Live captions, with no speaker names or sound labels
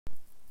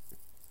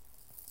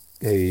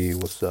Hey,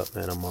 what's up,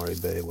 man? I'm Mari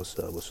Bay. What's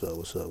up? What's up?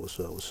 What's up? What's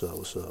up? What's up?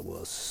 What's up?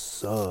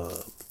 What's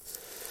up,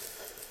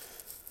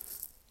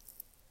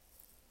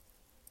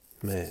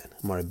 man?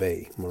 Mari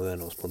Bay,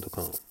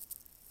 Morenos.com.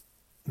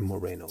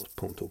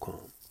 Morenos.com.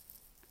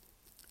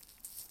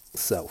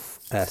 Self,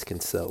 asking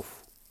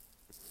self,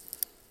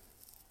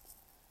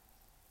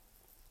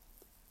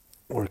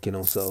 working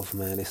on self,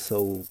 man. It's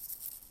so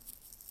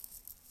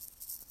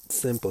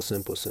simple,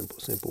 simple, simple,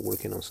 simple.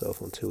 Working on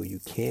self until you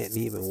can't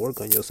even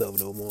work on yourself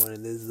no more,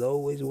 and there's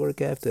always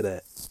work after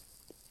that.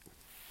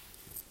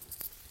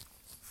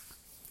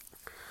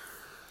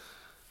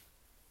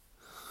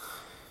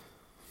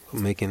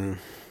 Making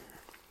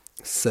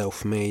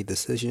self-made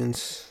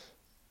decisions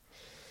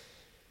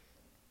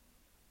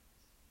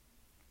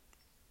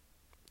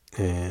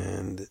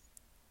and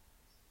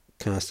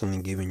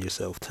constantly giving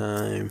yourself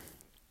time.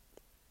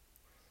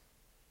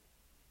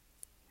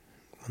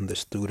 When the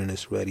student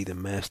is ready, the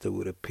master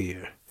would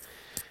appear.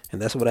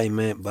 And that's what I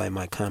meant by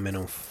my comment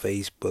on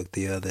Facebook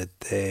the other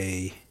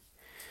day.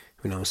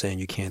 You know what I'm saying?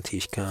 You can't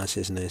teach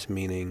consciousness,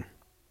 meaning,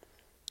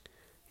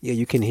 yeah,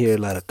 you can hear a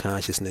lot of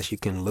consciousness. You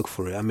can look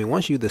for it. I mean,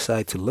 once you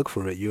decide to look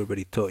for it, you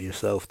already taught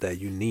yourself that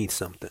you need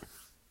something.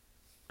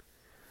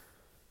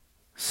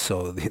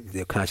 So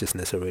the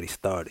consciousness already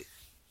started.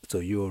 So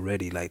you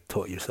already like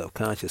taught yourself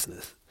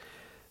consciousness.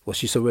 Well,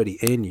 she's already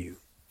in you.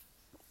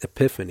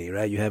 Epiphany,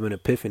 right? You have an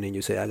epiphany and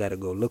you say, I got to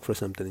go look for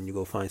something, and you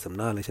go find some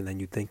knowledge, and then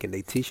you thinking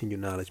they teaching you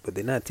knowledge, but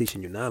they're not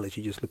teaching you knowledge.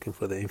 You're just looking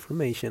for the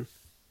information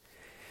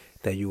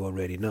that you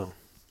already know.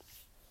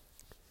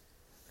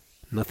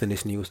 Nothing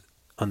is new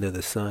under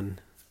the sun.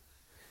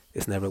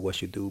 It's never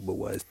what you do, but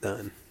what is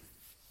done.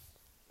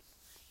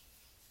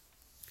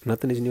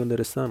 Nothing is new under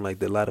the sun,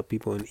 like a lot of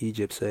people in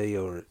Egypt say,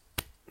 or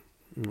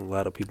a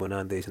lot of people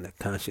nowadays in the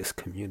conscious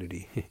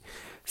community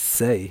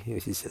say,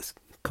 which is just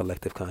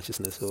collective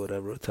consciousness or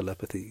whatever,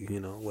 telepathy,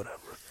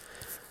 whatever.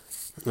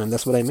 And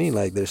that's what I mean.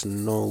 Like, there's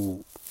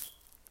nothing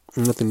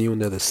new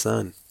under the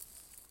sun.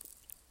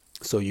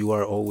 So you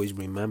are always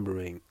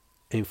remembering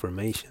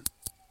information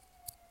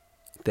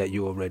that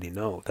you already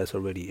know, that's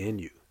already in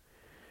you.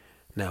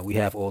 Now we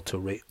have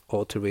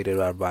alterated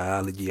our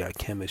biology, our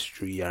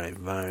chemistry, our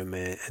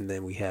environment, and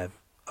then we have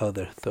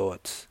other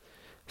thoughts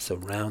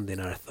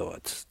surrounding our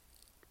thoughts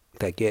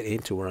that get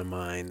into our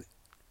mind,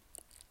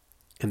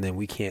 and then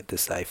we can't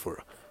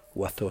decipher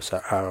what thoughts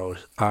are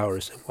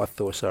ours and what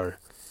thoughts are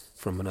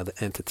from another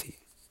entity.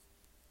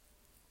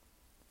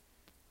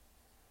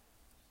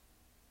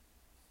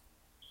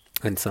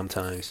 And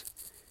sometimes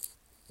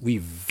we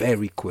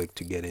very quick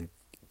to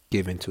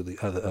give into the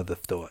other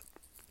thought,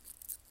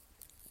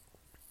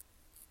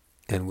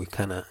 and we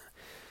kind of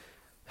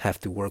have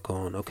to work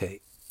on, okay,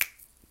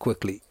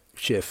 quickly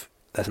shift.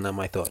 That's not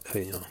my thought.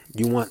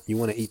 You want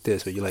to eat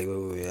this, but you're like,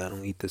 oh yeah, I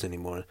don't eat this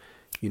anymore.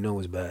 You know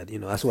it's bad.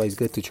 That's why it's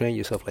good to train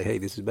yourself. Like, hey,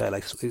 this is bad.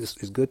 Like,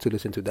 it's good to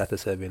listen to Dr.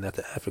 Sebi and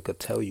Dr. Africa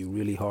tell you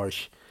really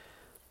harsh,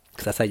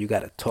 because that's how you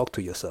gotta talk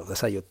to yourself.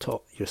 That's how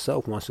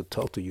yourself wants to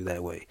talk to you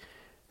that way.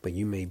 But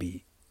you may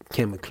be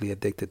chemically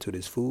addicted to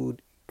this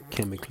food,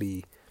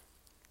 chemically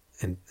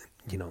and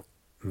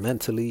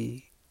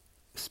mentally,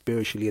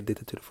 spiritually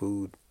addicted to the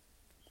food,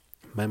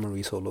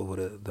 memories all over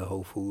the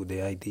whole food,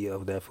 the idea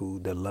of that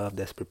food, the love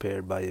that's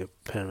prepared by your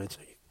parents,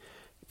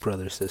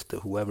 brother, sister,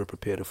 whoever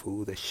prepared the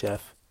food, the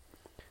chef.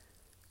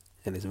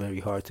 And it's very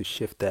hard to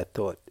shift that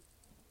thought.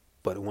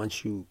 But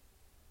once you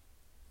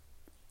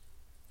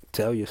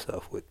tell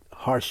yourself with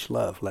harsh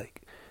love,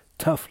 like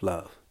tough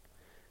love,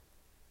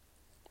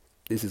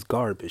 this is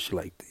garbage,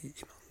 like,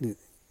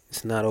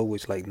 it's not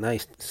always like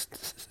nice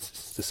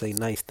to say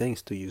nice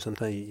things to you.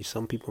 Sometimes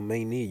some people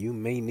may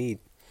need,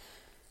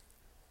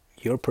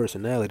 your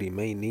personality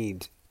may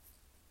need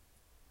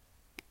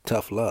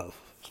tough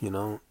love,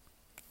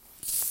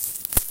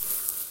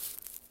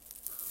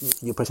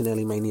 your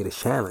personality may need a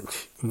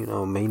challenge,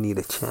 may need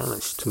a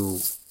challenge to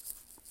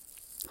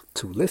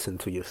listen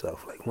to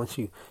yourself. Like,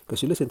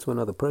 because you listen to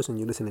another person,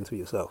 you're listening to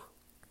yourself.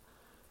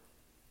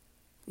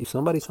 If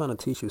somebody's trying to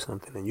teach you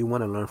something and you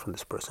want to learn from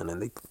this person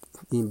and they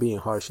being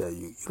harsh at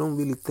you, you don't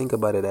really think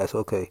about it as,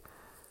 okay,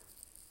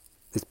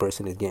 this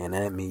person is getting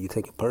at me. You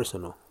take it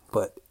personal.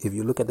 But if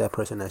you look at that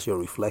person as your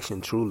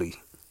reflection,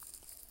 truly,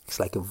 it's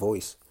like a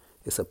voice.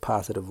 It's a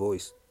positive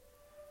voice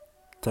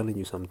telling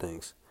you some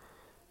things.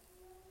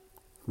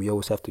 We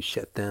always have to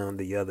shut down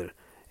the other.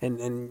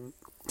 And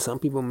some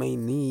people may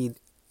need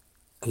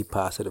a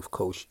positive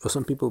coach, or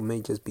some people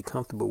may just be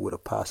comfortable with a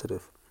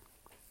positive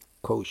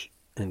coach,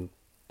 and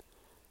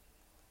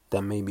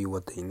that may be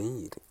what they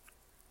need.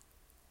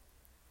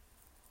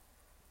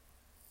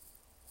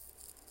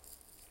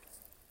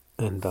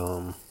 And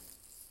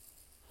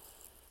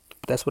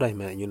that's what I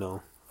meant,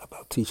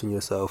 about teaching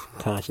yourself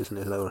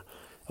consciousness, or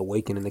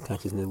awakening the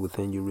consciousness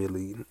within you.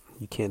 Really,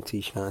 you can't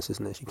teach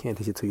consciousness. You can't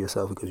teach it to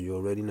yourself, because you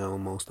already know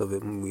most of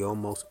it.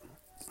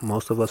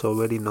 Most of us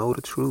already know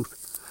the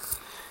truth.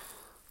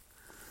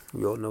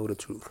 We all know the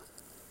truth.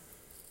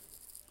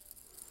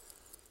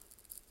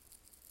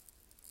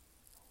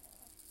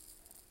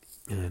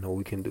 And all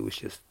we can do is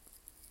just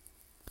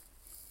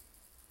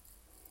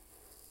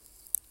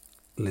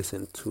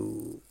listen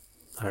to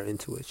our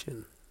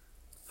intuition.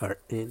 Our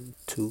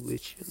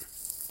intuition.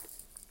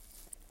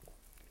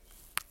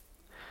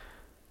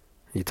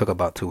 You talk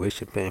about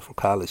tuition, paying for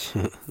college.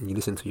 You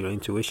listen to your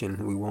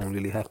intuition, we won't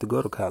really have to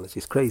go to college.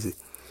 It's crazy.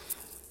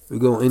 We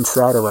go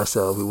inside of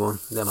ourselves. We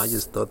won't. Damn, I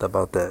just thought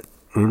about that.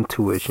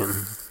 Intuition.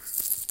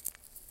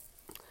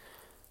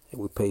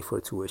 We pay for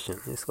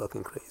tuition. It's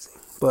fucking crazy.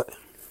 But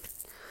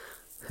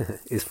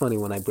it's funny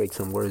when I break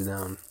some words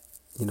down.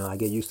 I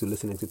get used to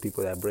listening to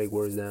people that break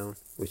words down,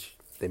 which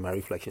they're my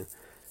reflection,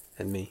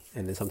 and me.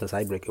 And then sometimes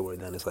I break a word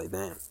down. It's like,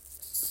 damn.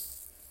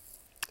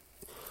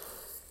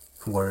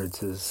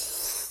 Words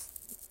is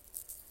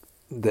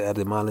the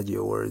etymology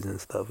of words and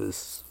stuff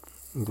is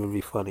very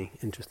funny,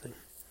 interesting.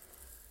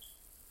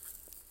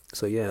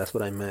 So yeah, that's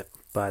what I meant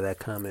by that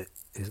comment.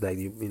 It's like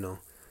you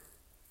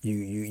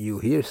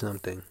hear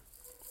something,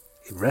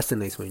 it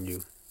resonates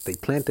when they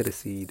planted a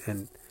seed,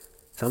 and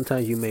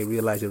sometimes you may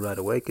realize it right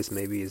away because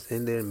maybe it's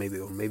in there,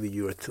 maybe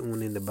you are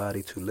tuned in the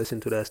body to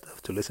listen to that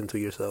stuff, to listen to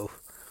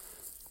yourself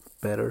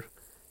better,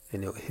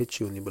 and it'll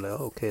hit you, and you'll be like,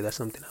 oh, okay, that's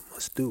something I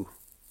must do.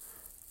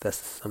 That's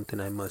something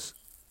I must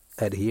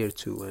adhere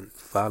to and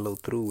follow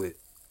through with.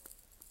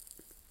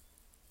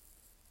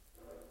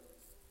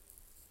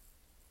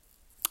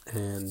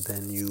 And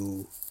then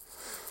you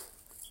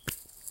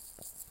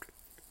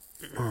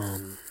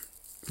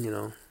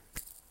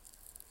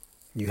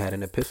you had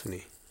an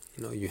epiphany.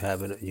 You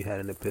had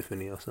an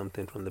epiphany of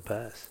something from the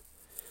past.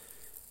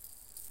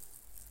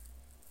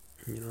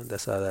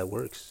 That's how that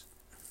works.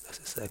 That's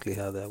exactly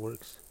how that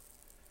works.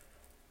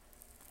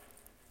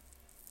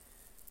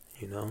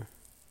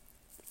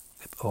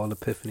 All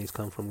epiphanies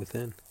come from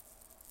within.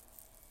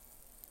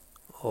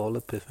 All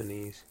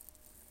epiphanies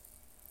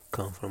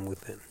come from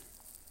within.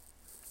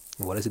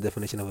 What is the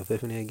definition of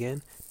epiphany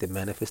again? The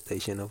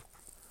manifestation of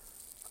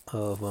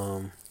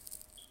well,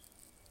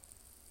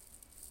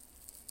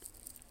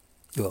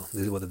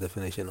 this is what the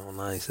definition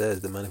online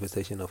says: the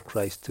manifestation of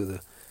Christ to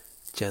the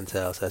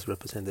Gentiles as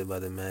represented by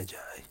the Magi.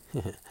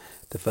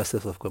 The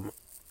festival of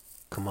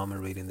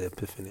commemorating the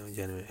Epiphany on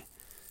January.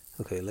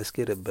 Okay, let's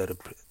get a real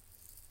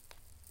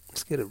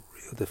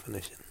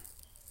definition.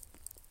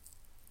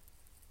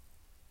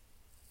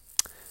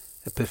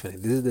 Epiphany.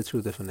 This is the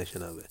true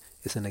definition of it.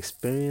 It's an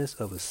experience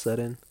of a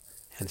sudden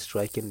and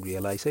striking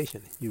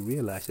realization. You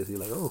realize it. You're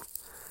like, oh,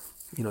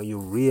 you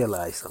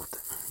realize something.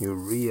 You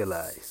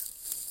realize.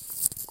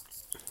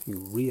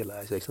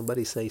 Like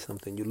somebody say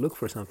something. You look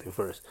for something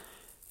first.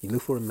 You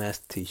look for a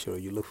master teacher, or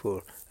you look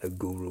for a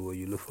guru, or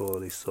you look for all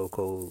these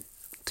so-called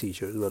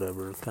teachers,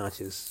 whatever,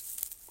 conscious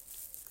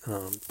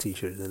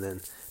teachers, and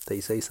then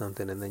they say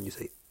something, and then you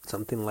say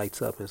something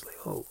lights up, and it's like,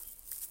 oh,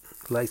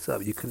 lights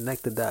up. You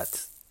connect the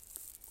dots,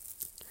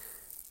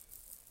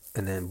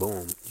 and then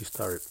boom,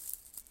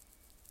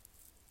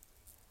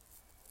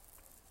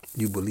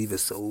 you believe it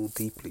so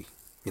deeply.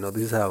 This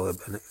is how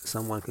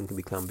someone can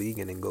become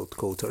vegan and go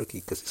cold turkey,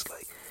 because it's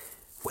like,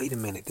 wait a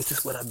minute, this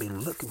is what I've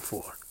been looking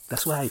for.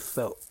 That's what I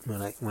felt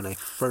when I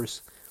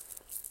first,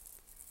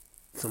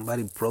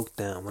 somebody broke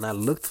down, when I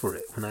looked for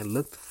it, when I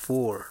looked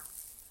for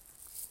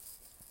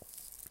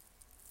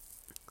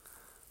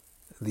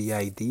the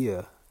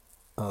idea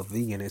of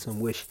veganism,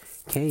 which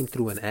came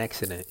through an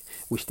accident,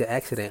 which the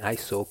accident I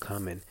saw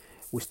coming,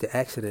 which the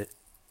accident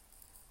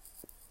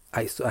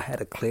I had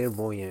a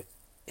clairvoyant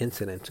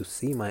incident to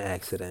see my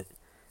accident,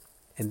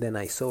 and then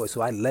I saw it,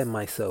 so I led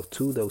myself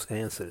to those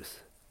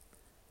answers.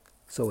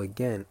 So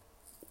again,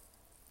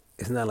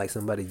 it's not like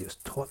somebody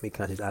just taught me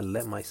consciousness. I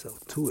led myself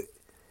to it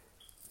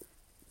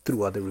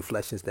through other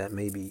reflections that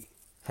maybe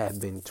have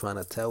been trying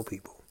to tell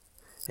people.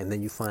 And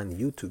then you find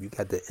YouTube. You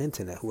got the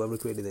internet. Whoever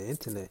created the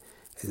internet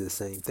is the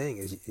same thing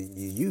as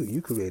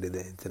you created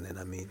the internet.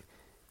 I mean,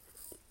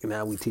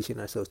 now we're teaching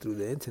ourselves through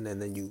the internet.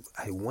 And then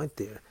I went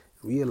there,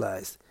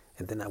 realized,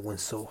 and then I went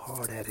so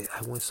hard at it.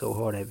 I went so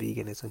hard at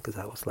veganism because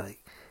I was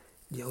like,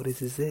 yo,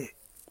 this is it.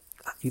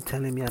 You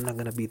telling me I'm not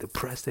gonna be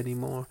depressed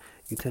anymore?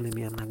 You telling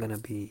me I'm not gonna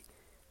be?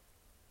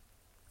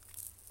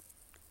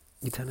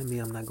 You telling me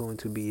I'm not going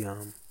to be?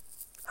 I'm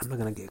not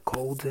gonna get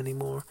colds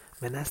anymore?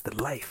 Man, that's the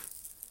life.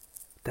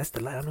 That's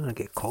the life. I'm not gonna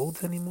get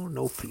colds anymore.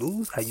 No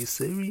flus. Are you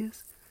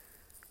serious?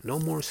 No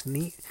more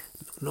sneeze.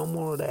 No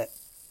more of that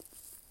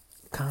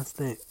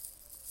constant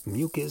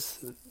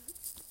mucus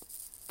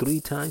 3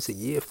 times a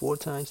year, 4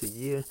 times a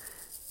year.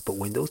 But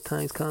when those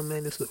times come,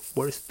 man, it's the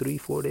worst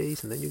 3-4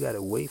 days, and then you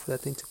gotta wait for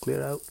that thing to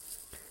clear out.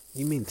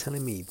 You mean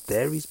telling me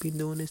dairy's been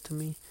doing this to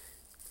me?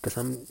 Because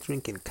I'm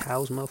drinking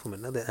cow's milk from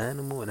another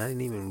animal and I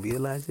didn't even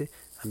realize it.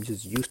 I'm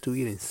just used to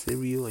eating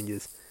cereal and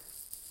just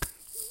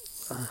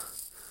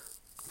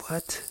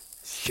what?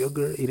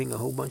 Sugar, eating a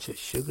whole bunch of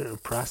sugar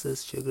and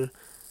processed sugar.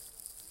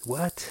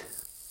 What?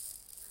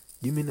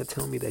 You mean to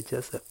tell me that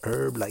just a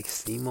herb like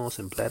sea moss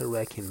and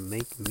bladderwrack can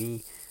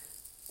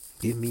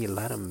give me a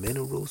lot of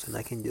minerals, and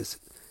I can just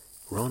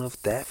run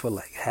off that for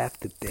like half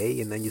the day,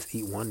 and then just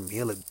eat 1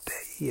 meal a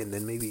day, and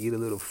then maybe eat a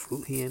little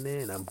fruit here and there,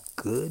 and I'm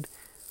good?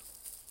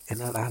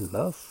 And I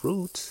love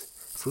fruits.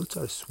 Fruits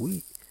are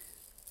sweet.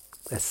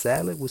 A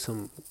salad with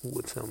some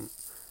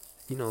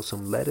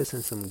some lettuce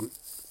and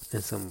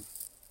some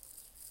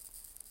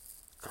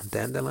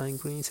dandelion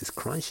greens is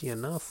crunchy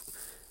enough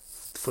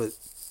for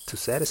to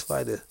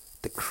satisfy the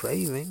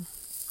craving.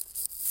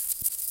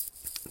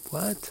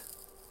 What?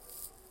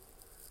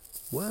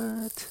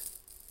 What?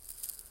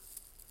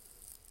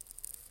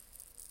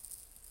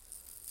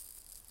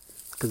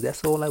 Because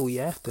that's all like we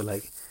after.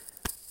 Like,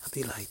 I'll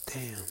be like,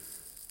 damn.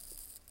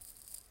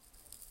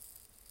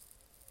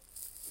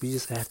 We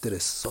just after the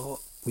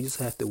salt. We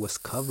just after what's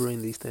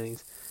covering these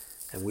things.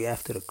 And we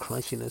after the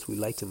crunchiness. We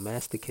like to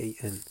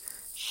masticate and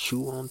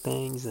chew on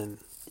things. And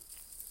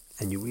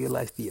you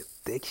realize the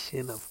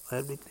addiction of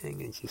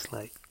everything. And it's just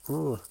like,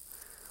 ugh.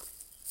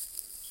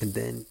 And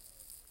then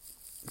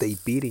they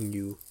beating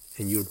you.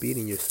 And you're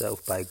beating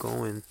yourself by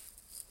going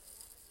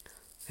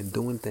and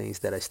doing things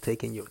that is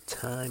taking your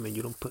time. And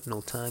you don't put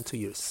no time to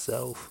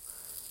yourself.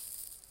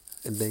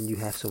 And then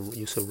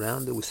you're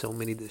surrounded with so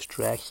many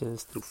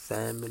distractions through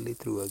family,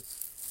 through a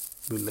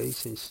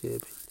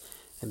relationship.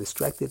 And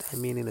distracted, I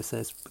mean, in a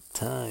sense, with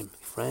time.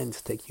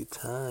 Friends take you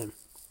time.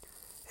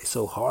 It's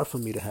so hard for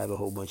me to have a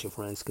whole bunch of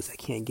friends because I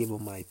can't give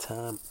them my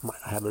time.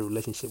 I have a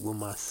relationship with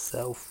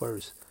myself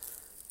first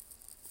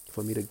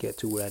for me to get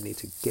to where I need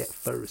to get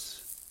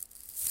first.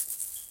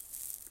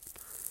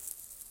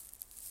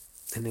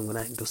 And then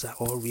those are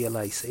all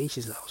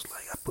realizations. I was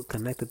like, I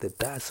connected the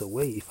dots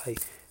away.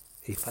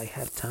 If I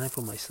have time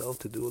for myself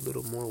to do a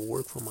little more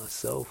work for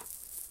myself,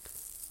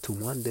 to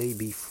one day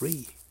be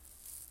free,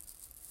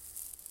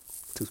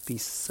 to be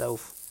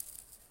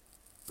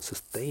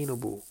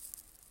self-sustainable.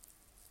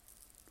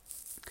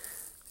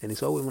 And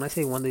it's always, when I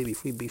say one day be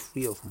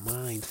free of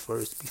mind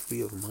first, be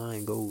free of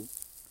mind. Go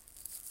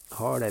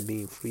hard at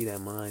being free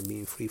that mind,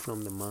 being free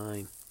from the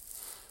mind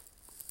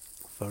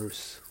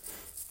first.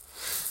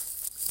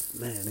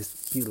 Man,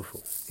 it's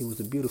beautiful. It was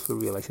a beautiful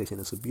realization.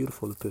 It's a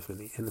beautiful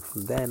epiphany. And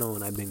from then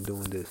on, I've been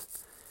doing this.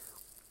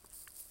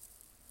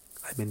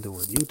 I've been doing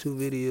YouTube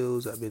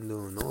videos. I've been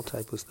doing all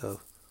type of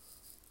stuff.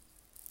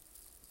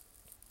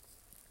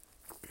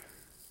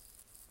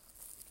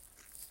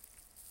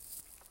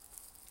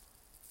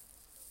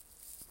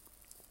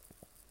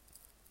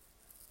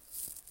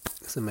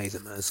 It's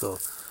amazing, man. So,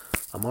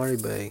 Amari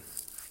Bey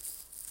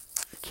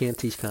can't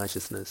teach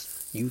consciousness.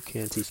 You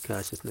can't teach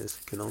consciousness.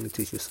 You can only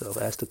teach yourself.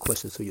 Ask the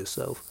questions to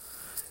yourself.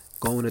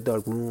 Go in a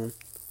dark room.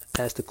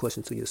 Ask the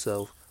question to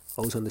yourself.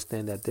 Always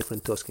understand that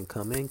different thoughts can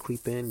come in,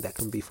 creep in. That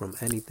can be from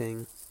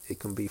anything. It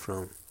can be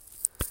from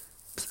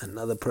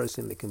another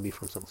person. It can be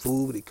from some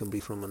food. It can be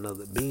from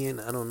another being.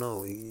 I don't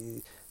know.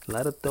 A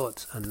lot of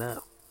thoughts are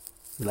not.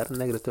 A lot of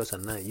negative thoughts are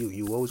not you.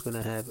 You always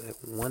gonna have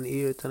one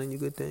ear telling you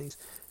good things,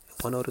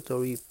 one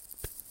auditory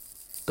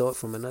thought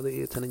from another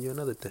ear telling you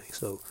another thing.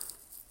 So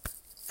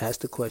ask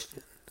the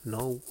question.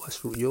 Know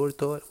what's your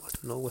thought.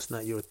 Know what's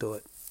not your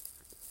thought.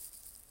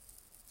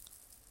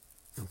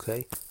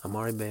 Okay,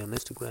 Amari Bey on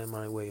Instagram,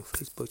 Amari Way on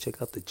Facebook.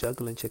 Check out the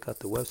juggling. Check out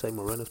the website,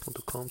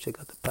 morenos.com. Check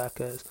out the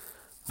podcast.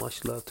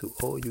 Much love to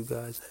all you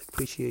guys. I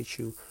appreciate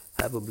you.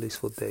 Have a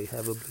blissful day.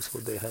 Have a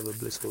blissful day. Have a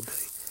blissful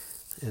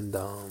day. And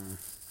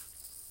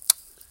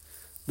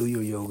do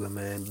your yoga,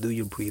 man. Do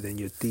your breathing,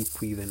 your deep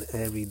breathing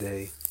every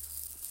day.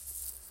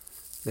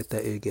 Let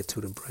that air get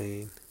to the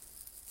brain.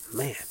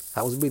 Man,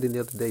 I was breathing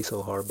the other day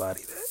so hard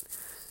body that.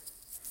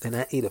 And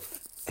I ate an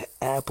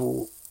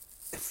apple.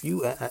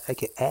 I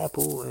get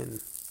apple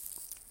and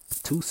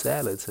 2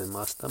 salads, and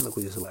my stomach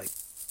was just like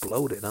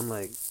bloated. I'm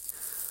like,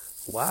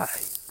 why?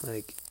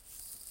 Like,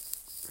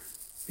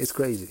 it's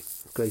crazy.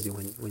 It's crazy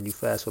when you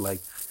fast for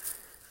like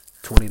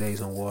 20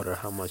 days on water,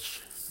 how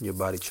much your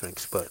body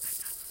shrinks. But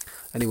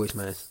anyways,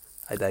 man,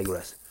 I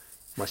digress.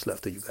 Much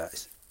love to you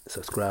guys.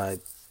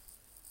 Subscribe,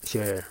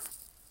 share.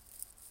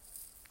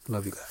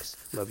 Love you guys.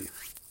 Love you.